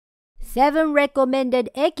7 recommended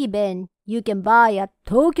Ekiben you can buy at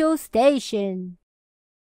Tokyo Station.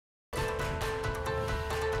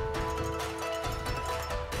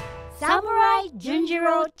 Samurai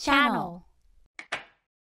Junjiro Channel.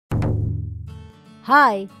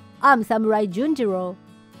 Hi, I'm Samurai Junjiro,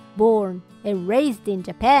 born and raised in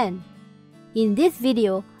Japan. In this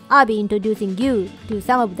video, I'll be introducing you to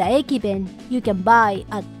some of the Ekiben you can buy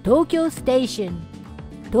at Tokyo Station.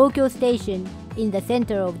 Tokyo Station, in the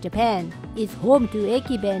center of Japan, is home to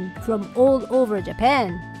Ekiben from all over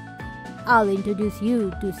Japan. I'll introduce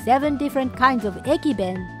you to 7 different kinds of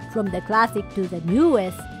Ekiben, from the classic to the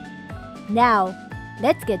newest. Now,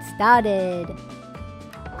 let's get started.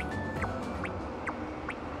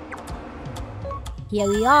 Here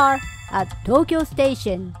we are at Tokyo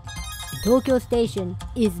Station. Tokyo Station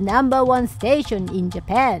is #1 station in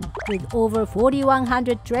Japan, with over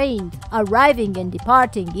 4,100 trains arriving and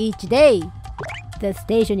departing each day. The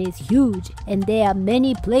station is huge and there are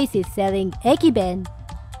many places selling Ekiben.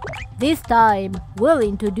 This time, we'll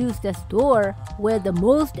introduce the store where the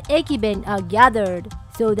most Ekiben are gathered,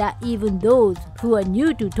 so that even those who are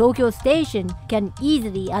new to Tokyo Station can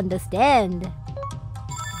easily understand.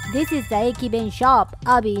 This is the Ekiben shop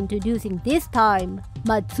I'll be introducing this time,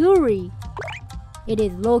 Matsuri. It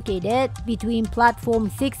is located between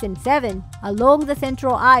platform 6 and 7 along the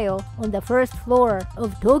central aisle on the first floor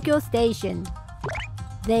of Tokyo Station.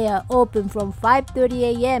 They are open from 5:30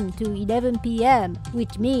 a.m. to 11 p.m.,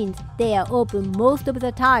 which means they are open most of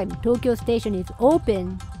the time Tokyo Station is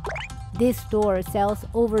open. This store sells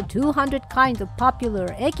over 200 kinds of popular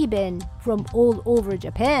Ekiben from all over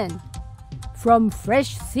Japan. From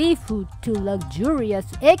fresh seafood to luxurious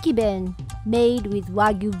Ekiben made with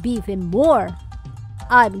Wagyu beef and more.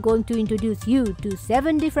 I'm going to introduce you to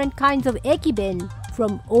 7 different kinds of Ekiben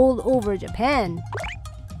from all over Japan.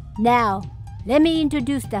 Now, let me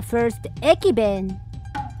introduce the first Ekiben.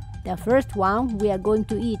 The first one we are going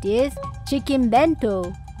to eat is Chicken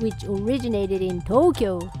Bento, which originated in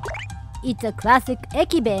Tokyo. It's a classic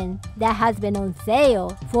Ekiben that has been on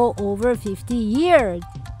sale for over 50 years.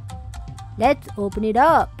 Let's open it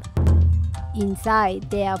up. Inside,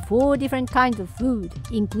 there are 4 different kinds of food,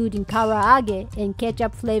 including karaage and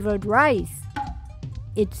ketchup-flavored rice.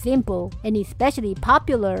 It's simple and especially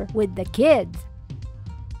popular with the kids.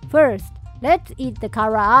 First, let's eat the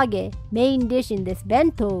karaage, main dish in this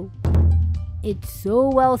bento. It's so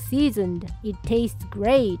well seasoned, it tastes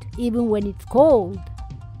great even when it's cold.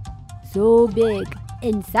 So big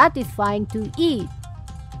and satisfying to eat.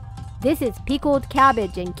 This is pickled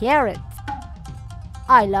cabbage and carrots.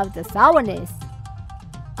 I love the sourness.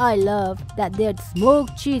 I love that there's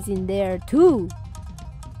smoked cheese in there too.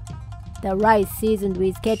 The rice seasoned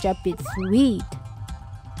with ketchup is sweet.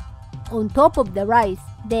 On top of the rice,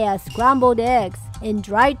 there are scrambled eggs and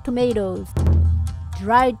dried tomatoes.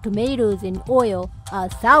 Dried tomatoes in oil are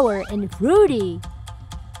sour and fruity.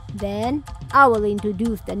 Then, I will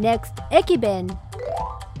introduce the next Ekiben.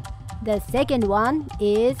 The second one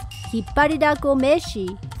is Hipparidako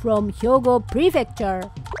Meshi from Hyogo Prefecture.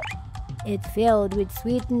 It's filled with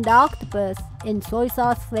sweetened octopus and soy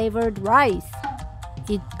sauce flavored rice.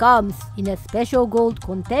 It comes in a special gold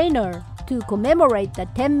container to commemorate the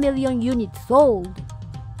 10 million units sold.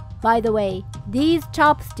 By the way, these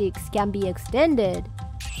chopsticks can be extended.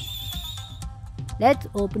 Let's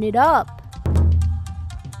open it up.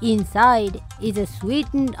 Inside is a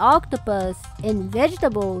sweetened octopus and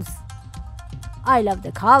vegetables. I love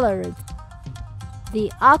the colors.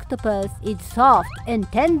 The octopus is soft and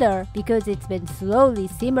tender because it's been slowly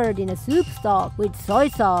simmered in a soup stock with soy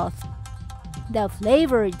sauce. The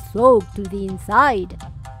flavor is soaked to the inside.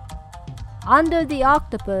 Under the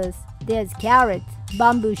octopus, there's carrots,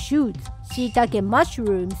 bamboo shoots, shiitake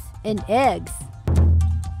mushrooms, and eggs.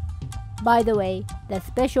 By the way, the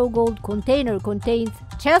special gold container contains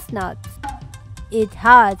chestnuts. It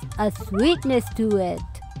has a sweetness to it.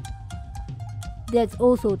 There's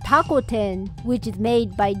also takoten, which is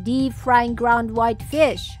made by deep frying ground white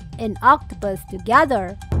fish and octopus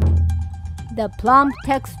together. The plump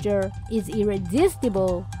texture is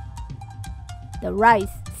irresistible. The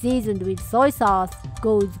rice, seasoned with soy sauce,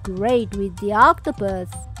 goes great with the octopus.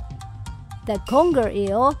 The conger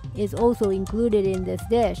eel is also included in this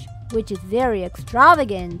dish, which is very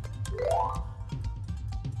extravagant.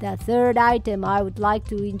 The third item I would like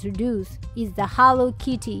to introduce is the Hello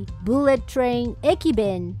Kitty Bullet Train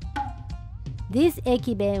Ekiben. This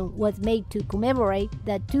Ekiben was made to commemorate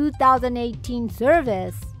the 2018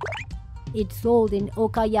 service. It's sold in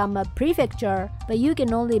Okayama Prefecture, but you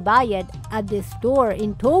can only buy it at this store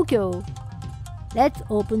in Tokyo. Let's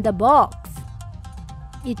open the box.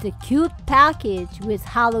 It's a cute package with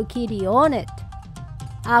Hello Kitty on it.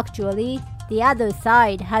 Actually, the other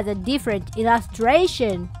side has a different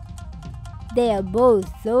illustration. They are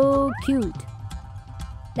both so cute.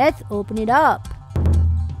 Let's open it up.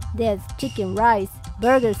 There's chicken rice,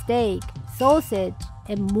 burger steak, sausage,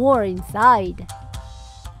 and more inside.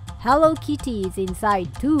 Hello Kitty is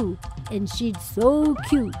inside too, and she's so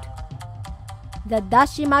cute. The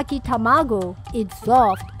dashimaki tamago is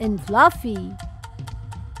soft and fluffy.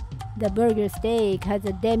 The burger steak has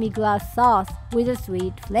a demi-glace sauce with a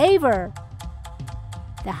sweet flavor.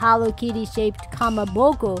 The Hello Kitty shaped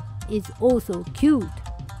kamaboko is also cute.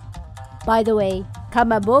 By the way,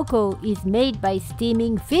 kamaboko is made by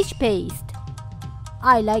steaming fish paste.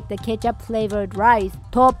 I like the ketchup flavored rice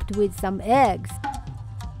topped with some eggs.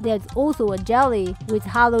 There's also a jelly with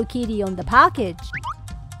Hello Kitty on the package.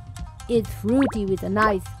 It's fruity with a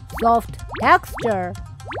nice soft texture.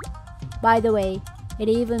 By the way, it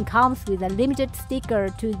even comes with a limited sticker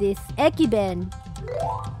to this Ekiben.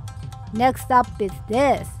 Next up is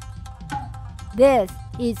this. This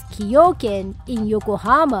is Ryokan in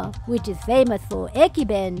Yokohama, which is famous for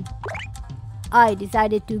Ekiben. I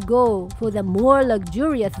decided to go for the more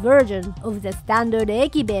luxurious version of the standard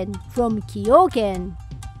Ekiben from Ryokan.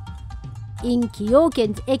 In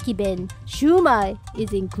Ryokan's Ekiben, shumai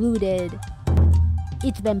is included.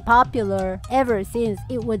 It's been popular ever since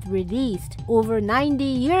it was released over 90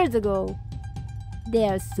 years ago.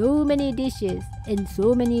 There are so many dishes and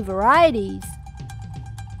so many varieties.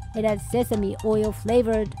 It has sesame oil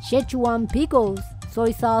flavored Szechuan pickles,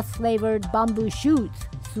 soy sauce flavored bamboo shoots,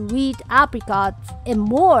 sweet apricots, and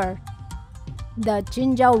more. The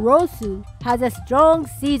chinjao rosu has a strong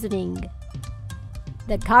seasoning.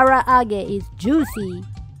 The karaage is juicy.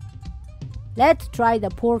 Let's try the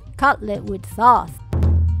pork cutlet with sauce.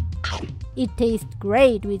 It tastes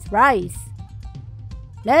great with rice.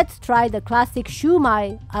 Let's try the classic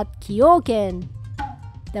shumai at Ryokan.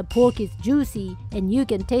 The pork is juicy and you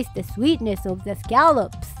can taste the sweetness of the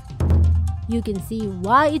scallops. You can see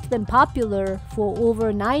why it's been popular for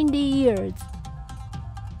over 90 years.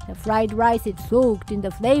 The fried rice is soaked in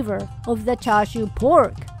the flavor of the chashu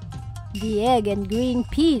pork. The egg and green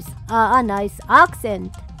peas are a nice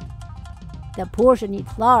accent. The portion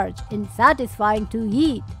is large and satisfying to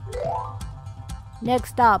eat.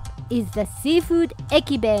 Next up is the seafood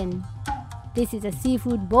Ekiben. This is a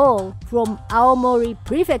seafood bowl from Aomori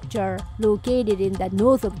Prefecture, located in the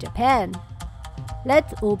north of Japan.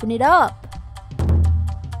 Let's open it up.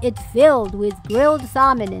 It's filled with grilled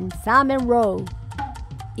salmon and salmon roe.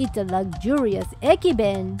 It's a luxurious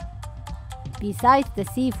Ekiben. Besides the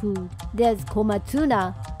seafood, there's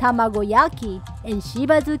komatsuna, tamagoyaki, and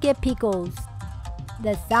shibazuke pickles.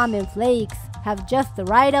 The salmon flakes have just the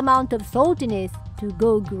right amount of saltiness to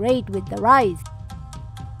go great with the rice.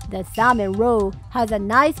 The salmon roe has a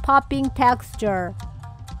nice popping texture.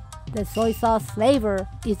 The soy sauce flavor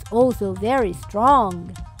is also very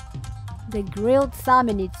strong. The grilled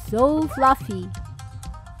salmon is so fluffy.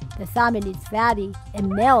 The salmon is fatty and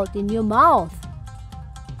melts in your mouth.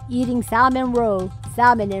 Eating salmon roe,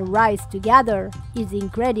 salmon and rice together is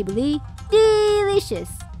incredibly delicious.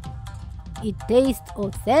 It tastes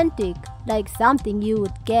authentic, like something you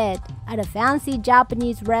would get at a fancy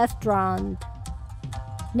Japanese restaurant.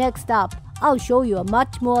 Next up, I'll show you a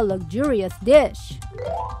much more luxurious dish.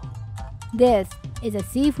 This is a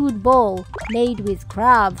seafood bowl made with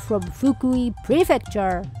crab from Fukui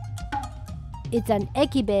Prefecture. It's an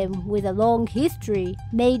Ekiben with a long history,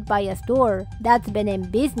 made by a store that's been in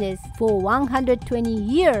business for 120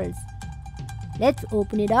 years. Let's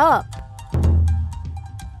open it up.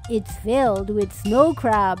 It's filled with snow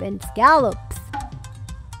crab and scallops.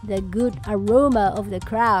 The good aroma of the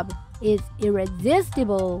crab is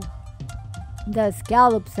irresistible. The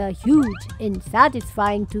scallops are huge and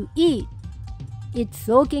satisfying to eat. It's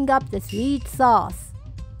soaking up the sweet sauce.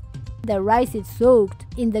 The rice is soaked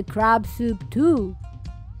in the crab soup too.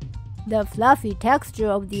 The fluffy texture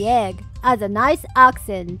of the egg adds a nice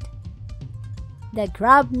accent. The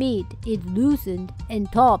crab meat is loosened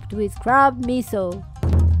and topped with crab miso.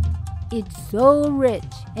 It's so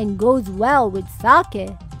rich and goes well with sake.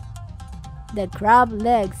 The crab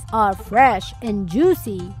legs are fresh and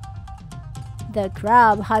juicy. The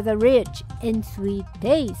crab has a rich and sweet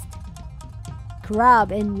taste.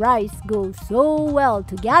 Crab and rice go so well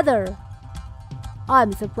together.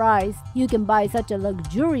 I'm surprised you can buy such a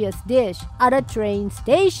luxurious dish at a train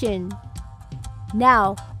station.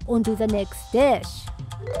 Now, on to the next dish.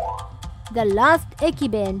 The last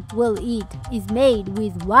Ekiben we'll eat is made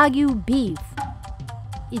with Wagyu beef.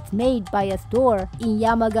 It's made by a store in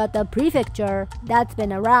Yamagata Prefecture that's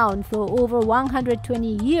been around for over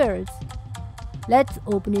 120 years. Let's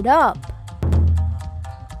open it up.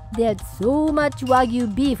 There's so much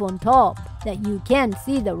Wagyu beef on top that you can't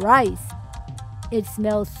see the rice. It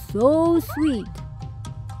smells so sweet.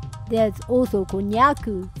 There's also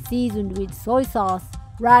konnyaku seasoned with soy sauce,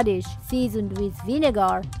 radish seasoned with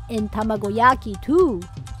vinegar, and tamagoyaki too.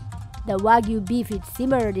 The Wagyu beef is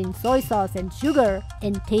simmered in soy sauce and sugar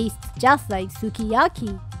and tastes just like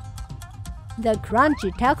sukiyaki. The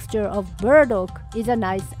crunchy texture of burdock is a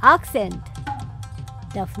nice accent.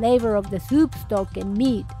 The flavor of the soup stock and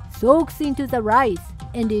meat soaks into the rice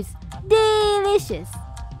and is delicious.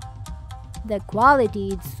 The quality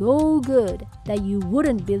is so good that you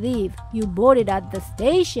wouldn't believe you bought it at the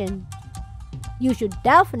station. You should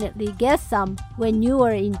definitely get some when you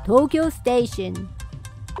are in Tokyo Station.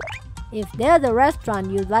 If there's a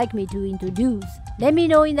restaurant you'd like me to introduce, let me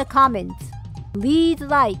know in the comments. Please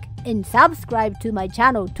like and subscribe to my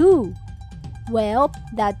channel too. Well,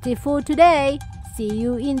 that's it for today. See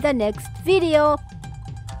you in the next video.